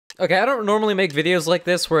Okay, I don't normally make videos like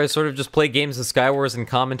this where I sort of just play games of Skywars and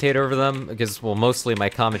commentate over them, because, well, mostly my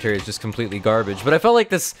commentary is just completely garbage, but I felt like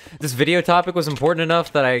this video topic was important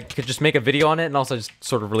enough that I could just make a video on it, and also just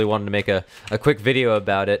sort of really wanted to make a quick video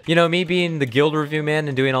about it. You know, me being the guild review man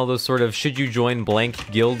and doing all those sort of should you join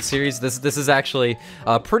blank guild series, this is actually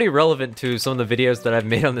pretty relevant to some of the videos that I've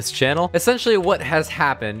made on this channel. Essentially, what has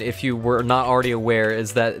happened, if you were not already aware,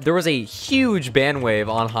 is that there was a huge ban wave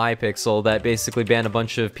on Hypixel that basically banned a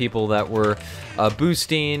bunch of people that were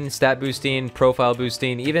boosting, stat boosting, profile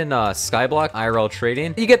boosting, even skyblock IRL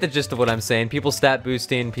trading. You get the gist of what I'm saying. People stat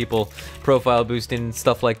boosting, people profile boosting,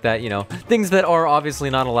 stuff like that, you know. Things that are obviously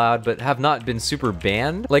not allowed, but have not been super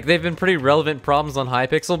banned. Like, they've been pretty relevant problems on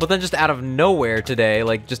Hypixel, but then just out of nowhere today,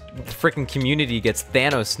 like, just the freaking community gets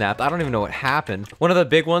Thanos snapped. I don't even know what happened. One of the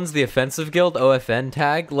big ones, the Offensive Guild, OFN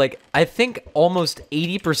tag, like, I think almost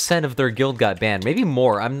 80% of their guild got banned. Maybe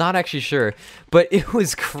more, I'm not actually sure, but it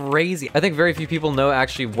was crazy. I think very few people know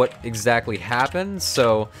actually what exactly happened,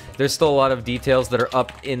 so there's still a lot of details that are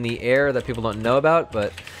up in the air that people don't know about,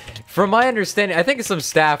 but from my understanding, I think some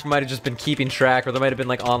staff might have just been keeping track, or there might have been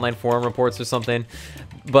like online forum reports or something.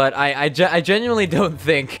 But I genuinely don't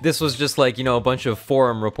think this was just like, you know, a bunch of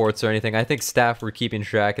forum reports or anything. I think staff were keeping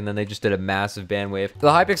track, and then they just did a massive ban wave. The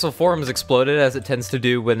Hypixel forums exploded, as it tends to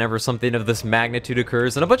do whenever something of this magnitude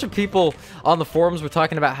occurs, and a bunch of people on the forums were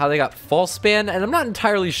talking about how they got false banned, and I'm not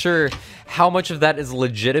entirely sure how much of that is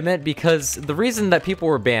legitimate, because the reason that people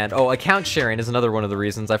were banned, oh, account sharing is another one of the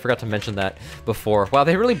reasons. I forgot to mention that before. Wow,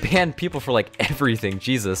 they really banned people for like everything.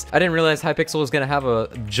 Jesus. I didn't realize Hypixel was gonna have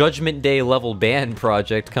a Judgment Day level ban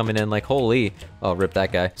project coming in, like, holy. Oh, rip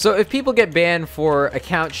that guy. So if people get banned for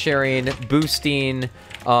account sharing, boosting,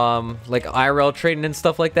 like IRL trading and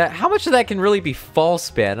stuff like that, how much of that can really be false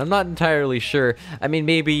ban? I'm not entirely sure. I mean,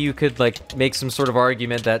 maybe you could like make some sort of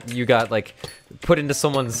argument that you got like put into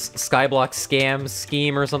someone's skyblock scam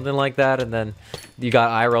scheme or something like that, and then you got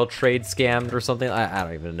IRL trade scammed or something. I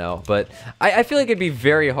don't even know, but I feel like it'd be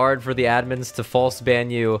very hard for the admins to false ban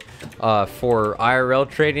you for IRL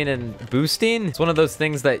trading and boosting. It's one of those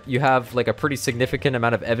things that you have like a pretty significant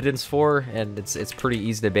amount of evidence for, and it's pretty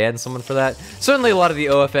easy to ban someone for that. Certainly a lot of the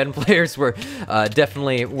OFN players were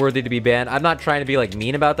definitely worthy to be banned. I'm not trying to be like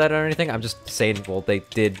mean about that or anything. I'm just saying, well, they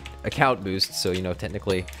did account boost, so you know,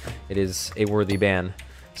 technically it is a worthy ban.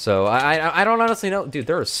 So I don't honestly know. Dude,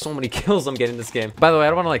 there are so many kills I'm getting this game. By the way, I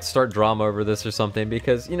don't want to like start drama over this or something,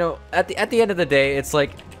 because, you know, at the end of the day, it's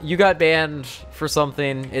like, you got banned for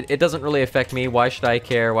something. It doesn't really affect me. Why should I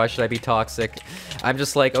care? Why should I be toxic? I'm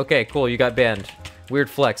just like, okay, cool, you got banned. Weird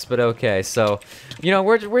flex, but okay. So, you know,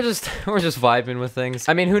 we're just vibing with things.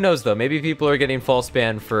 I mean, who knows though? Maybe people are getting false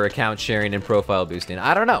banned for account sharing and profile boosting.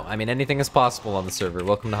 I don't know. I mean, anything is possible on the server.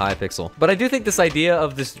 Welcome to Hypixel. But I do think this idea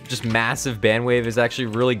of this just massive ban wave is actually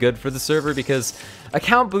really good for the server, because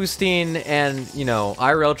account boosting and, you know,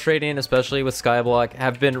 IRL trading, especially with Skyblock,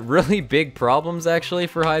 have been really big problems actually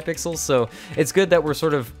for Hypixel. So it's good that we're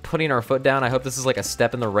sort of putting our foot down. I hope this is like a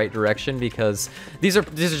step in the right direction, because these are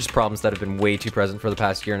just problems that have been way too present for the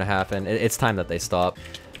past year and a half, and it's time that they stop.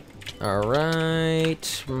 All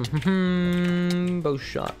right. Bow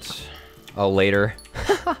shot. Oh, later.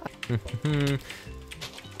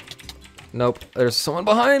 Nope, there's someone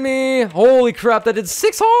behind me! Holy crap, that did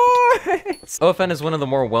 6 hearts! OFN is one of the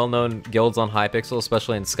more well-known guilds on Hypixel,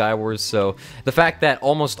 especially in Skywars, so the fact that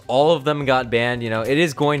almost all of them got banned, you know, it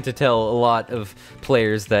is going to tell a lot of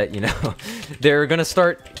players that, you know, they're gonna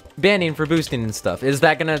start banning for boosting and stuff. Is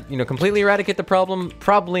that gonna, you know, completely eradicate the problem?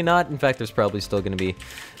 Probably not. In fact, there's probably still gonna be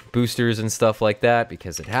boosters and stuff like that,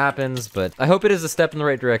 because it happens, but I hope it is a step in the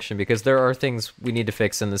right direction, because there are things we need to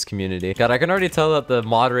fix in this community. God, I can already tell that the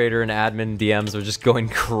moderator and admin DMs are just going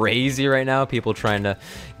crazy right now. People trying to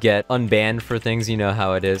get unbanned for things, you know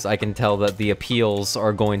how it is. I can tell that the appeals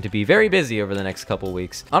are going to be very busy over the next couple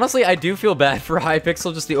weeks. Honestly, I do feel bad for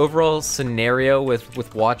Hypixel, just the overall scenario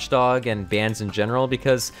with Watchdog and bans in general,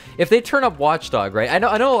 because if they turn up Watchdog, right? I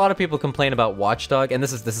know a lot of people complain about Watchdog, and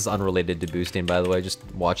this is unrelated to boosting, by the way, just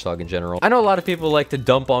Watchdog in general. I know a lot of people like to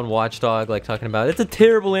dump on Watchdog, like talking about it's a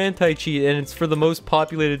terrible anti-cheat and it's for the most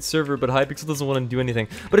populated server, but Hypixel doesn't want to do anything.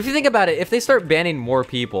 But if you think about it, if they start banning more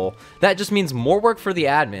people, that just means more work for the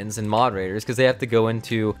admins and moderators, because they have to go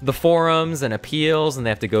into the forums and appeals, and they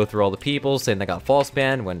have to go through all the people saying they got false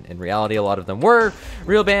banned, when in reality a lot of them were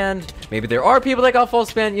real banned. Maybe there are people that got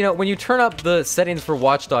false banned. You know, when you turn up the settings for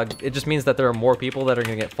Watchdog, it just means that there are more people that are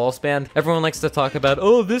going to get false banned. Everyone likes to talk about,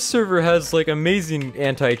 oh, this server has like amazing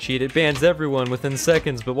anti-cheat, it bans everyone within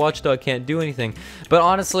seconds, but Watchdog can't do anything. But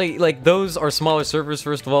honestly, like, those are smaller servers.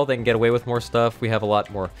 First of all, they can get away with more stuff. We have a lot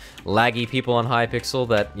more laggy people on Hypixel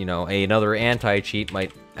that, you know, another anti-cheat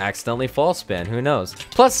might accidentally false ban, who knows?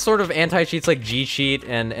 Plus, sort of anti-cheats like G-Cheat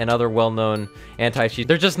and other well-known anti-cheats,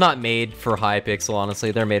 they're just not made for Hypixel,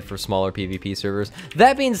 honestly. They're made for smaller PvP servers.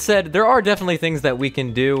 That being said, there are definitely things that we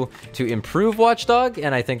can do to improve Watchdog,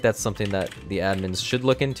 and I think that's something that the admins should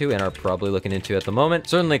look into and are probably looking into at the moment.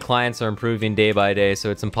 Certainly, clients are improving day by day, so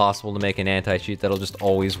it's impossible to make an anti-cheat that'll just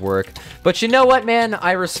always work. But you know what, man?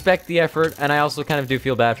 I respect the effort, and I also kind of do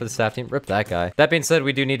feel bad for the staff team. Rip that guy. That being said,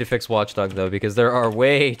 we do need to fix Watchdog, though, because there are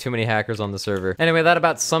way too many hackers on the server. Anyway, that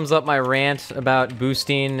about sums up my rant about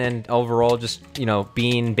boosting and overall just, you know,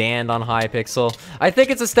 being banned on Hypixel. I think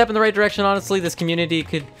it's a step in the right direction, honestly. This community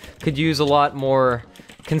could use a lot more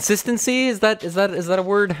consistency. Is that a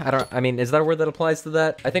word? I mean, is that a word that applies to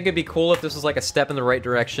that? I think it'd be cool if this was like a step in the right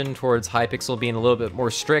direction towards Hypixel being a little bit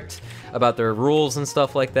more strict about their rules and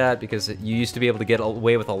stuff like that, because you used to be able to get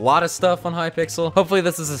away with a lot of stuff on Hypixel. Hopefully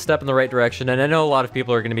this is a step in the right direction, and I know a lot of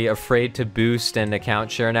people are going to be afraid to boost and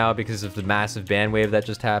account share now because of the massive ban wave that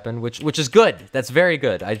just happened, which is good. That's very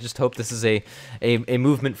good. I just hope this is a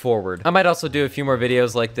movement forward. I might also do a few more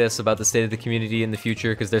videos like this about the state of the community in the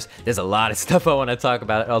future, because there's a lot of stuff I want to talk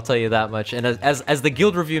about. I'll tell you that much. And as the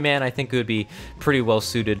guild review man, I think it would be pretty well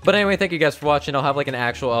suited. But anyway, thank you guys for watching. I'll have like an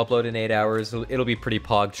actual upload in 8 hours. It'll be pretty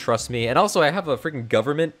pog, trust me. And also, I have a freaking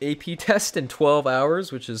government AP test in 12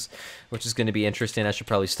 hours, which is going to be interesting. I should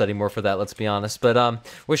probably study more for that, let's be honest. But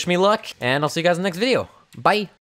wish me luck, and I'll see you guys in the next video. Bye.